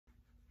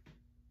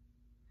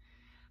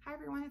Hi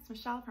everyone, it's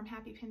Michelle from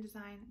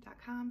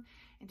happypindesign.com,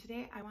 and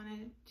today I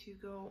wanted to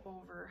go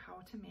over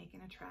how to make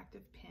an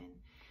attractive pin.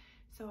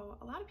 So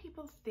a lot of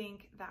people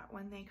think that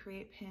when they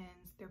create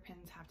pins, their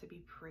pins have to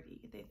be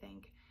pretty. They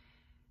think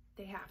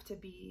they have to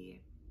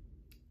be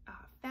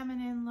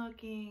feminine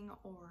looking,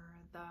 or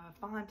the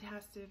font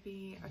has to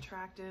be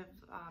attractive,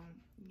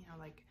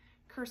 like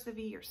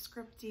cursive-y or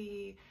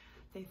scripty.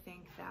 They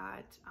think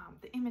that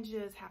the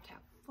images have to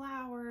have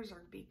flowers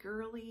or be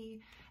girly,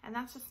 and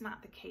that's just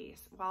not the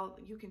case. While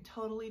you can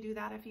totally do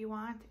that if you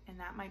want, and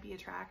that might be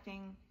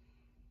attracting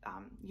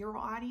your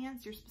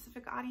audience, your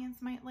specific audience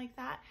might like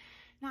that.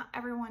 Not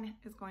everyone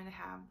is going to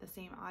have the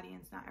same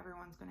audience. Not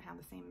everyone's going to have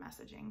the same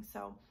messaging.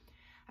 So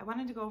I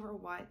wanted to go over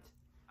what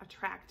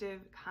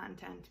attractive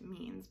content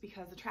means,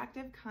 because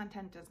attractive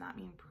content does not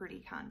mean pretty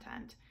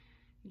content.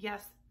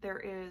 Yes, there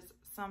is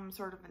some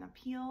sort of an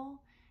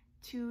appeal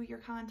to your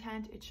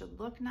content. It should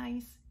look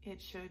nice,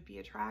 it should be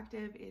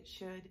attractive, it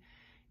should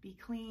be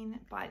clean,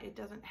 but it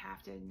doesn't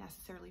have to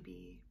necessarily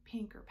be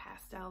pink or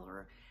pastel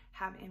or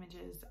have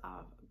images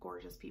of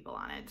gorgeous people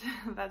on it.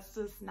 That's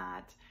just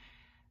not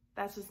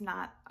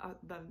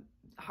the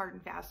hard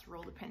and fast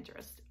rule of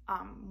Pinterest.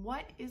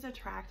 What is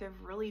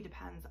attractive really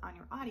depends on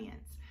your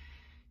audience.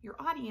 Your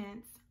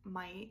audience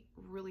might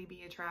really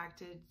be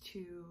attracted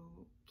to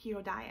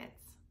keto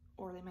diets,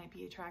 or they might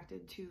be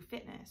attracted to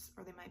fitness,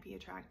 or they might be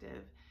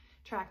attracted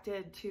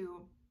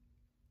to,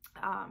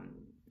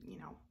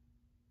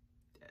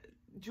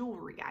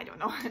 jewelry, I don't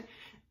know.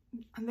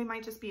 They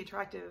might just be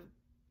attracted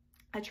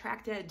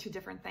to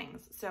different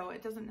things. So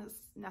it doesn't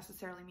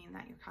necessarily mean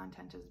that your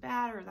content is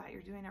bad or that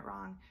you're doing it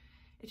wrong.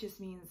 It just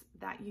means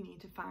that you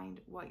need to find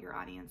what your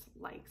audience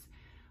likes.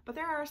 But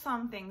there are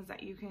some things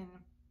that you can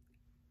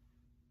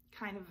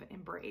kind of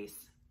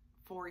embrace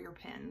for your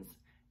pins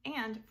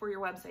and for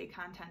your website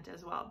content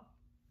as well.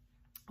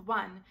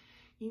 One,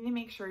 you need to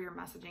make sure your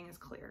messaging is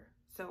clear.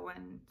 So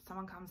when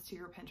someone comes to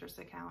your Pinterest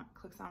account,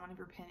 clicks on one of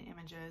your pin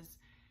images,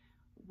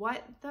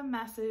 what the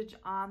message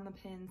on the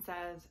pin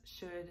says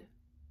should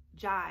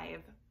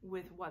jive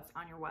with what's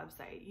on your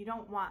website. You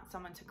don't want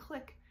someone to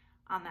click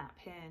on that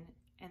pin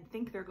and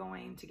think they're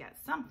going to get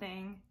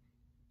something,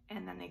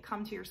 and then they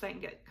come to your site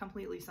and get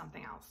completely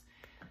something else.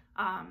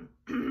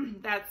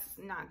 That's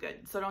not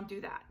good. So don't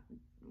do that.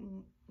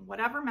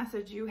 Whatever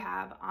message you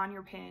have on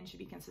your pin should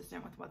be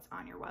consistent with what's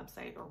on your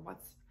website or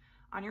what's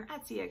on your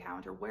Etsy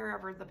account or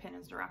wherever the pin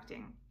is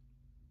directing.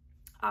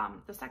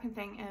 The second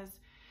thing is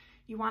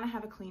you want to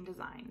have a clean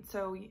design.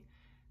 So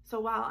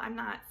while I'm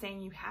not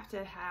saying you have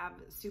to have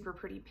super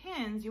pretty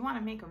pins, you want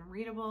to make them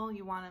readable.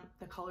 You want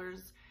the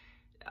colors,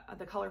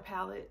 the color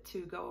palette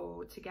to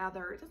go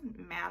together. It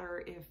doesn't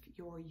matter if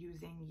you're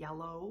using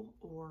yellow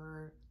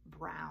or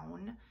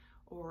brown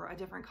or a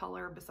different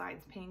color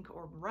besides pink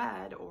or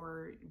red,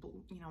 or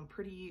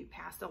pretty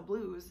pastel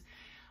blues.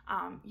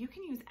 You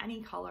can use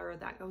any color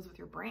that goes with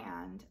your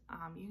brand.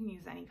 You can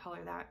use any color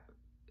that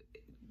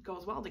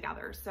goes well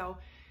together. So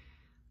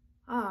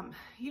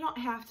you don't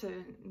have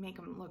to make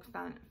them look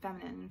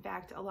feminine. In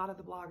fact, a lot of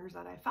the bloggers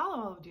that I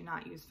follow do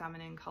not use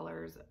feminine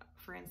colors.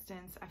 For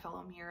instance, I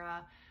follow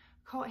Mira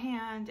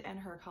Coathand, and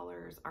her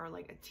colors are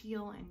like a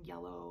teal and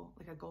yellow,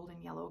 like a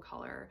golden yellow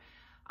color.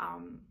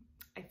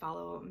 I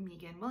follow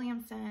Megan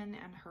Williamson,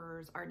 and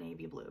hers are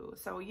navy blue.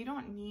 So you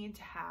don't need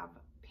to have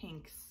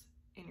pinks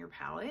in your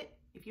palette.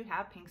 If you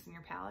have pinks in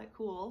your palette,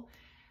 cool.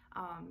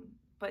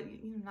 But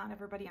not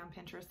everybody on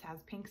Pinterest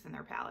has pinks in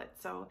their palette.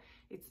 So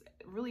it's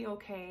really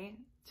okay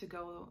to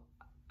go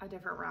a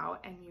different route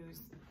and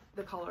use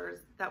the colors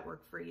that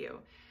work for you.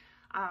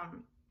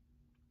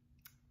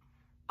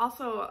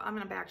 Also, I'm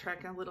gonna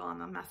backtrack a little on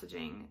the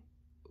messaging.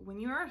 When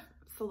you're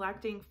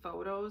selecting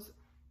photos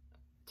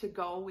to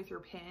go with your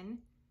pin,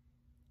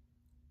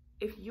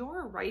 if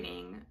you're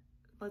writing,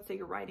 let's say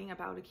you're writing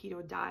about a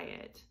keto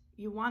diet,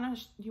 you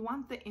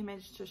want the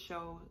image to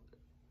show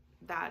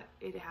that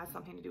it has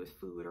something to do with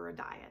food or a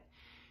diet.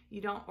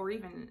 You don't, or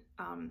even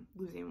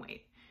losing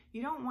weight.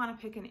 You don't want to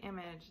pick an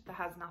image that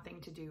has nothing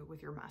to do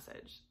with your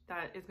message.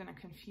 That is going to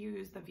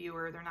confuse the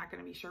viewer. They're not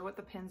going to be sure what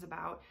the pin's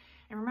about.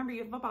 And remember,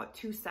 you have about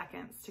 2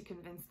 seconds to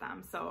convince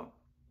them. So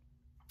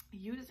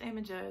use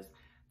images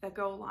that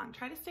go along.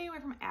 Try to stay away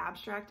from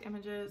abstract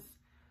images.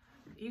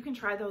 You can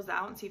try those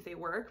out and see if they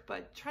work,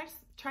 but try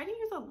to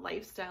use a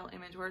lifestyle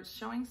image where it's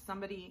showing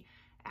somebody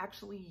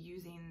actually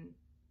using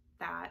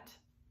that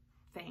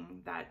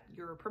thing that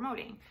you're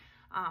promoting.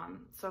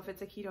 So if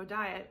it's a keto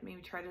diet,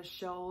 maybe try to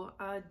show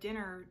a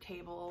dinner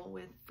table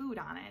with food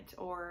on it.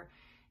 Or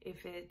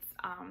if it's,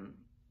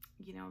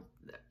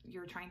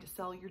 you're trying to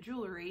sell your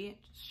jewelry,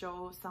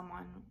 show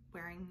someone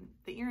wearing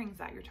the earrings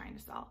that you're trying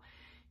to sell.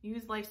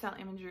 Use lifestyle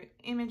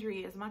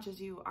imagery as much as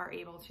you are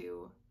able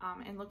to,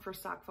 and look for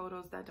stock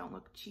photos that don't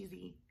look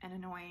cheesy and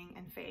annoying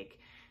and fake.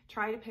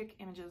 Try to pick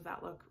images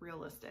that look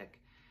realistic.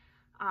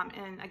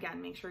 And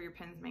again, make sure your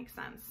pins make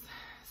sense.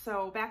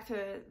 So back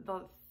to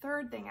the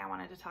third thing I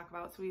wanted to talk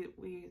about. So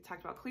we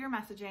talked about clear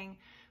messaging.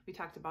 We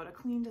talked about a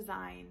clean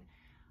design.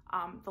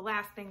 The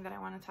last thing that I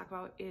want to talk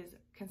about is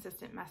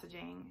consistent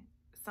messaging.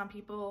 Some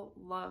people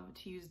love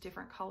to use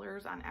different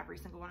colors on every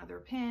single one of their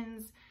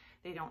pins.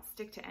 They don't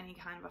stick to any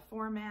kind of a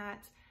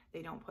format.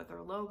 They don't put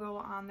their logo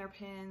on their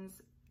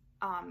pins.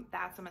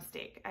 That's a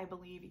mistake. I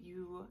believe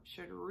you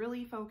should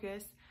really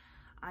focus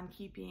on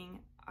keeping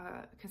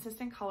a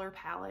consistent color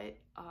palette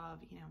of,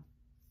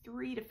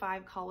 3 to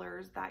 5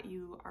 colors that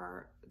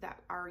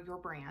are your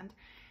brand,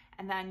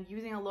 and then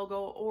using a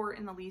logo, or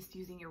in the least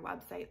using your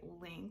website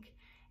link,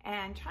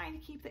 and trying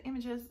to keep the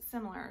images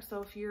similar.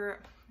 So if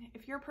you're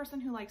a person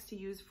who likes to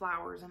use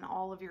flowers in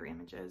all of your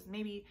images,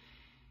 maybe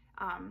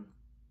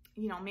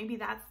maybe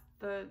that's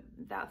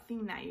that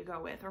theme that you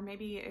go with. Or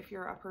maybe if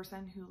you're a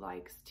person who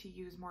likes to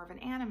use more of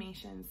an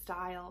animation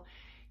style,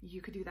 you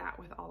could do that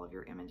with all of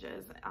your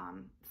images.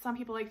 Some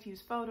people like to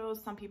use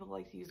photos, some people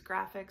like to use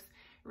graphics.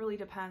 It really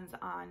depends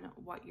on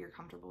what you're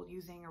comfortable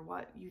using or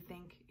what you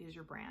think is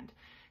your brand.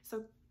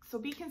 So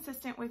be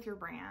consistent with your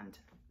brand.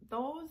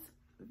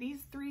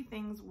 These 3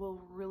 things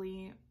will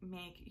really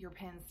make your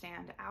pin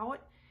stand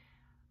out.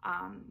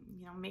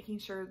 Making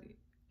sure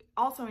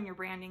also in your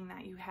branding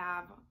that you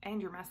have,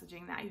 and your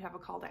messaging, that you have a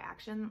call to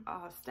action,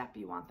 a step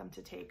you want them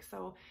to take.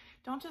 So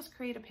don't just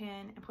create a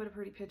pin and put a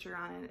pretty picture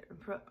on it and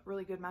put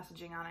really good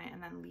messaging on it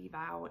and then leave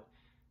out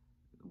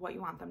what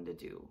you want them to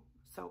do.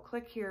 So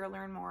click here,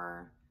 learn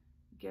more,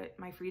 get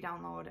my free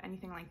download,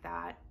 anything like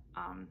that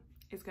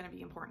is going to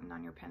be important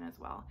on your pin as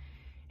well.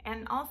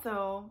 And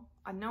also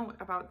a note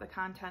about the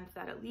content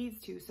that it leads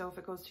to. So if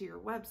it goes to your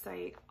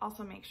website,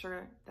 also make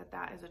sure that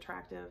that is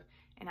attractive.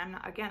 And I'm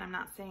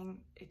not saying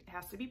it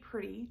has to be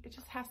pretty. It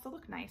just has to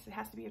look nice. It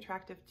has to be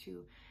attractive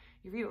to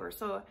your viewers.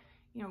 So,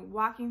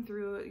 walking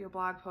through your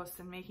blog posts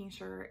and making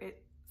sure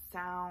it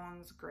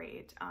sounds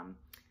great.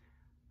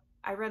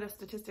 I read a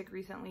statistic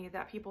recently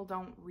that people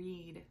don't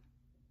read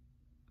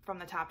from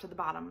the top to the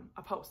bottom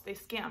a post. They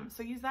skim.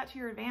 So use that to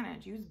your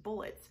advantage. Use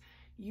bullets.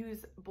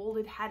 Use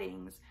bolded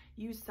headings.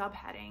 Use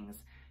subheadings.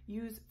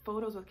 Use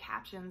photos with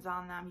captions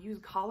on them. Use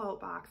call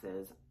out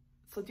boxes.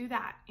 So do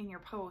that in your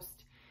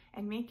post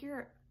and make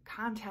your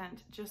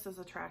content just as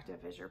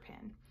attractive as your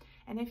pin.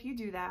 And if you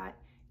do that,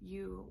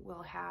 you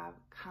will have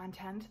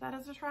content that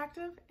is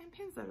attractive and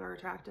pins that are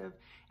attractive,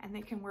 and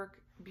they can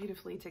work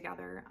beautifully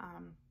together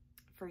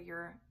for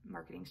your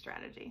marketing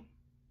strategy.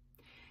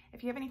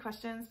 If you have any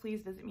questions,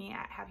 please visit me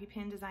at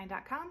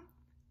happypindesign.com,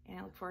 and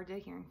I look forward to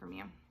hearing from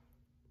you.